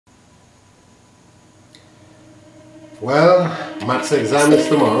Well, maths exam is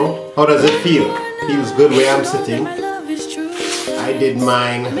tomorrow. How does it feel? Feels good where I'm sitting. I did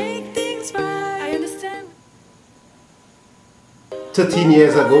mine 13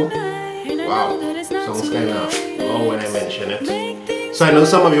 years ago. Wow, sounds kind of long when I mention it. So I know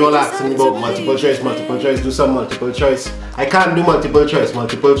some of you all asking me about multiple choice, do some multiple choice. I can't do multiple choice,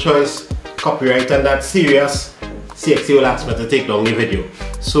 copyright and that serious. CXC will ask me to take down the video.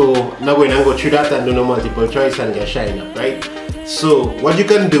 So now we're going to go through that and do no multiple choice and get shine up, right? So what you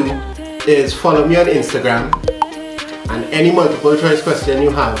can do is follow me on Instagram, and any multiple choice question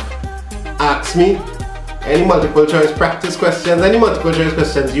you have, ask me. Any multiple choice practice questions, any multiple choice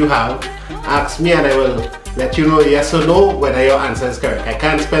questions you have, ask me and I will let you know yes or no whether your answer is correct. I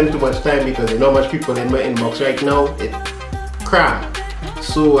can't spend too much time because there's not much people in my inbox right now. It's crammed.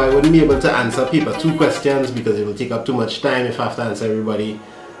 So I wouldn't be able to answer paper 2 questions because it will take up too much time if I have to answer everybody.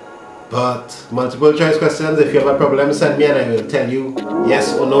 But multiple choice questions, if you have a problem, send me and I will tell you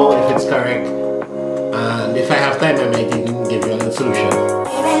yes or no if it's correct. And if I have time, I might even give you a little solution.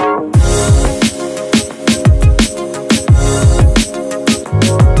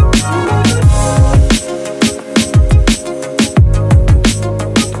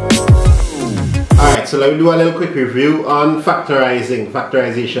 So let me do a little quick review on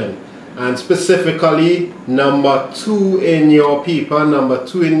factorization, and specifically number 2 in your paper,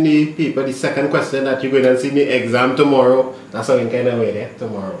 the second question that you're going to see in the exam tomorrow. That's how you kind of way there,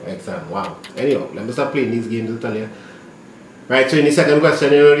 tomorrow exam. Wow. Anyhow, let me start playing these games to tell you. Right, so in the second question,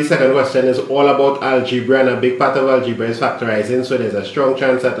 the second question is all about algebra, and a big part of algebra is factorizing. So there's a strong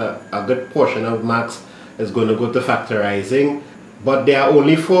chance that a good portion of marks is going to go to factorizing. But there are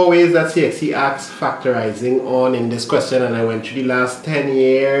only 4 ways that CXC asks factorizing on in this question, and I went through the last 10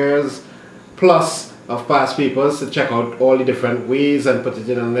 years plus of past papers to check out all the different ways and put it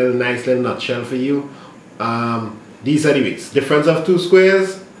in a nice little nutshell for you. These are the ways. Difference of 2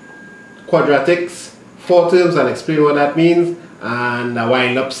 squares, quadratics, 4 terms, I'll explain what that means, and a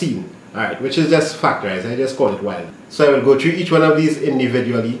wind up scene. Alright, which is just factorized, I just call it wild. So I will go through each one of these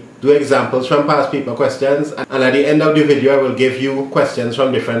individually, do examples from past paper questions, and at the end of the video I will give you questions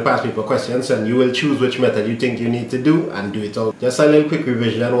from different past paper questions, and you will choose which method you think you need to do and do it out. Just a little quick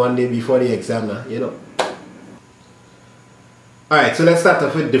revision one day before the exam now, you know. Alright, so let's start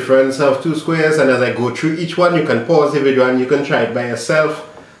off with difference of 2 squares, and as I go through each one you can pause the video and you can try it by yourself.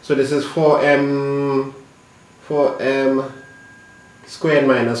 So this is 4m squared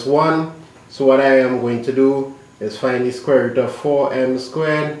minus 1. So what I am going to do is find the square root of 4m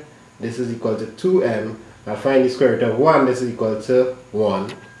squared. This is equal to 2m. I'll find the square root of 1. This is equal to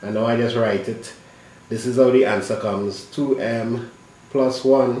 1. And now I just write it. This is how the answer comes. 2m plus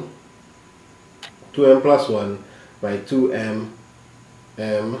 1. 2m plus 1 by 2m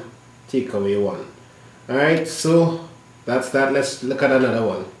take away 1. Alright, so that's that. Let's look at another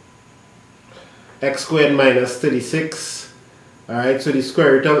one. X squared minus 36. Alright, so the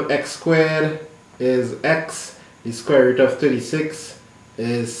square root of x squared is x. The square root of 36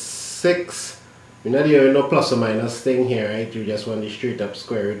 is 6. We're not doing no plus or minus thing here, right? You just want the straight up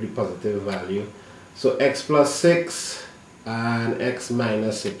square root, the positive value. So x plus 6 and x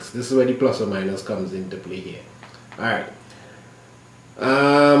minus 6. This is where the plus or minus comes into play here. Alright.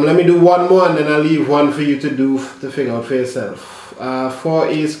 Let me do one more and then I'll leave one for you to do to figure out for yourself.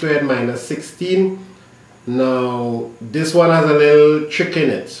 4a squared minus 16. Now this one has a little trick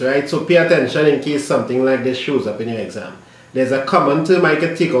in it, right? So pay attention in case something like this shows up in your exam. There's a common term I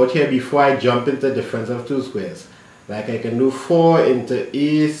can take out here before I jump into difference of 2 squares. Like I can do 4 into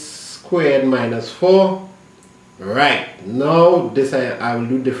a squared minus 4. Right, now this I will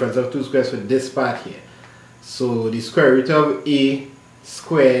do difference of 2 squares for this part here. So the square root of a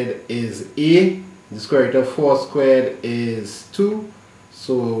squared is a. The square root of 4 squared is 2.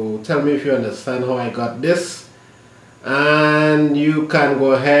 So tell me if you understand how I got this, and you can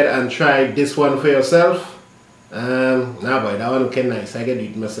go ahead and try this one for yourself. Nah boy, that one looking nice, I can do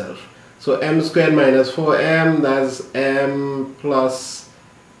it myself. So m squared minus 4m, that's m plus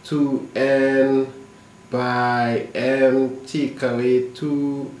 2n by m take away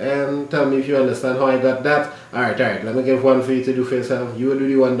 2n. Tell me if you understand how I got that. Alright, let me give one for you to do for yourself. You will do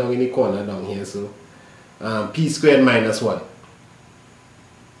the one down in the corner down here. So p squared minus 1.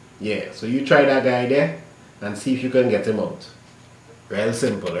 Yeah, so you try that guy there and see if you can get him out. Real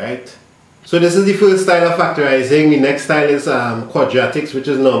simple, right? So this is the first style of factorizing. The next style is quadratics, which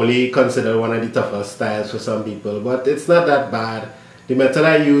is normally considered one of the toughest styles for some people, but it's not that bad. The method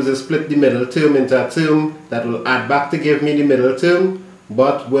I use is split the middle term into a term that will add back to give me the middle term,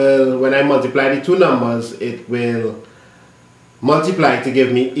 but when I multiply the two numbers, it will multiply to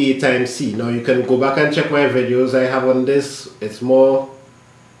give me A times C. Now you can go back and check my videos I have on this. It's more,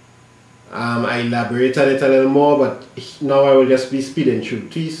 I elaborate on it a little more, but now I will just be speeding through.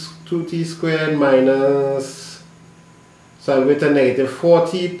 2t squared minus, so I'll go to negative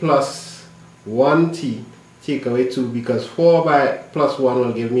 4t plus 1t, take away 2, because 4 by plus 1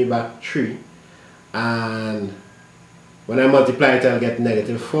 will give me back 3, and when I multiply it I'll get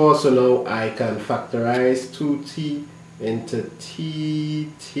negative 4, so now I can factorize 2t into t,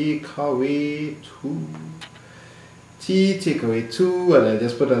 take away 2, t, take away 2, and I'll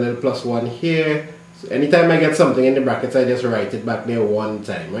just put a little plus 1 here. So anytime I get something in the brackets, I just write it back there one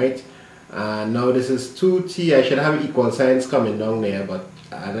time, right? And now this is 2t. I should have equal signs coming down there, but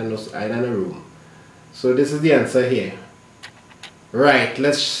I don't know, I don't know room. So this is the answer here. Right,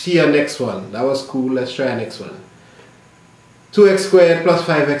 let's see our next one. That was cool. Let's try our next one. 2x squared plus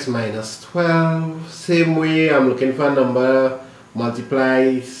 5x minus 12. Same way, I'm looking for a number,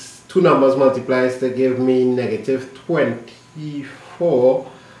 multiplies, two numbers multiplies to give me negative 24,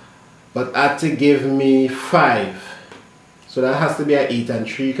 but had to give me 5. So that has to be an 8 and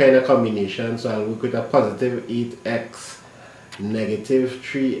 3 kind of combination. So I'll work with a positive 8x, negative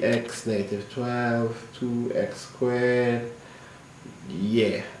 3x, negative 12, 2x squared.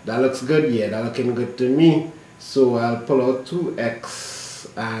 Yeah, that looks good. Yeah, that looking good to me. So I'll pull out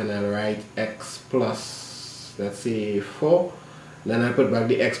 2x and I'll write x plus, let's say 4. Then I put back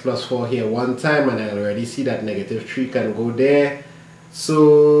the x plus 4 here one time, and I already see that negative 3 can go there.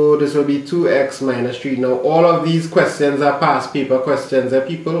 So this will be 2x minus 3. Now all of these questions are past paper questions,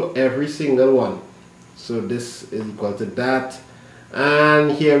 people, every single one. So this is equal to that.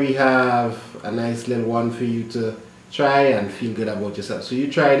 And here we have a nice little one for you to try and feel good about yourself. So you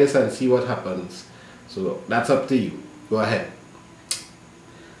try this and see what happens. So that's up to you. Go ahead.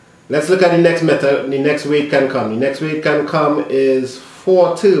 Let's look at the next method. The next way it can come. The next way it can come is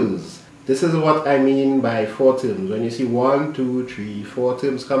 4 terms. This is what I mean by 4 terms. When you see 1, 2, 3, 4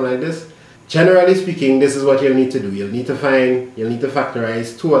 terms come like this, generally speaking, this is what you'll need to do. You'll need to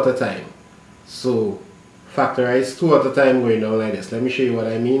factorize 2 at a time. So factorize 2 at a time going down like this. Let me show you what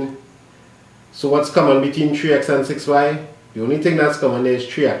I mean. So what's common between 3x and 6y? The only thing that's common there is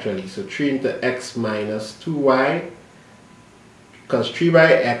 3 actually. So 3 into x minus 2y, because 3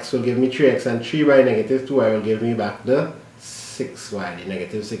 by x will give me 3x and 3 by negative 2y will give me back the 6y, the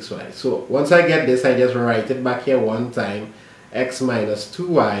negative 6y. So once I get this, I just write it back here one time, x minus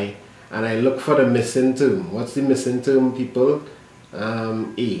 2y, and I look for the missing term. What's the missing term, people? A,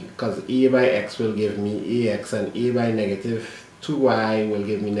 because a by x will give me ax, and a by negative 2y will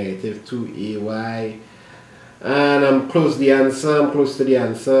give me negative 2ay. And I'm close to the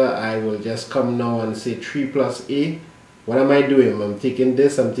answer. I will just come now and say 3 plus a. What am I doing? I'm taking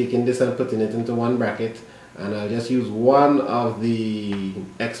this and putting it into one bracket, and I'll just use one of the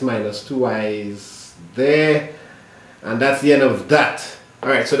x minus 2y's there, and that's the end of that.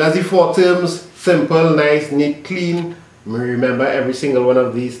 Alright, so that's the 4 terms. Simple, nice, neat, clean. Remember, every single one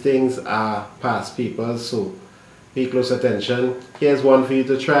of these things are past papers, so pay close attention. Here's one for you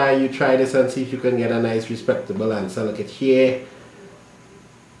to try. You try this and see if you can get a nice respectable answer. Look at here.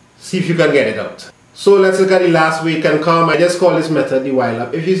 See if you can get it out. So let's look at the last way it can come. I just call this method the while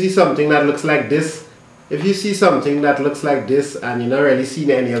up. If you see something that looks like this, and you've not really seen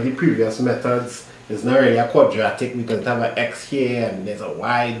any of the previous methods, it's not really a quadratic because it have an x here and there's a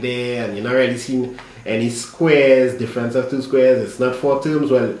y there, and you're not really seen any squares, difference of 2 squares, it's not 4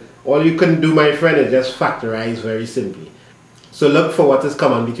 terms. Well, all you can do, my friend, is just factorize very simply. So look for what is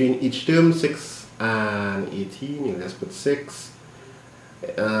common between each term. 6 and 18, you just put 6.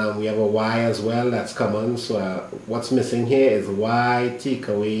 We have a y as well, that's common. So what's missing here is y, take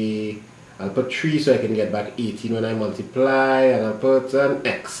away, I'll put 3 so I can get back 18 when I multiply, and I'll put an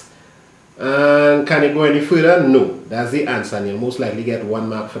x. And can it go any further? No. That's the answer, and you'll most likely get 1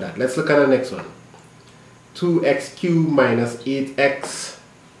 mark for that. Let's look at the next one. 2x cubed minus 8x.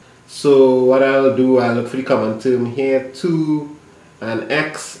 So what I'll do, I'll look for the common term here, 2 and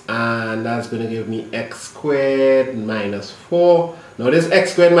x, and that's going to give me x squared minus 4. Now this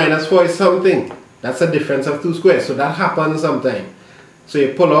x squared minus 4 is something. That's a difference of 2 squares, so that happens sometime. So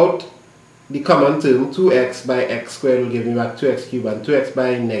you pull out the common term, 2x by x squared will give me back 2x cubed, and 2x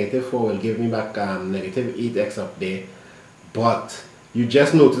by negative 4 will give me back negative 8x up there. But you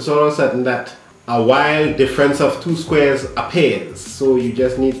just notice all of a sudden that a wild difference of 2 squares appears. So you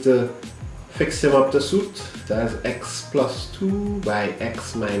just need to fix him up to suit. That's x plus 2 by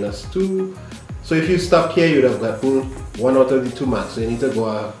x minus 2. So if you stopped here, you would have gotten 1 out of the 2 marks. So you need to go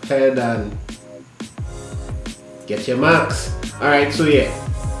ahead and get your marks. Alright, so yeah,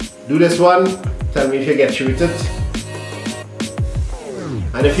 do this one. Tell me if you get through with it.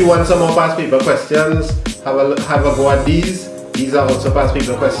 And if you want some more past paper questions, have a go at these. These are also past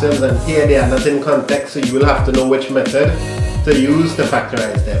paper questions, and here they are not in context, so you will have to know which method to use to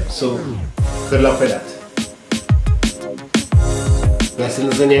factorize them. So good luck with that.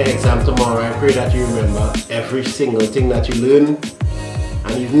 Lessons in your exam tomorrow. I pray that you remember every single thing that you learn,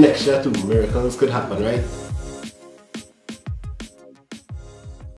 and even next year too, miracles could happen, right?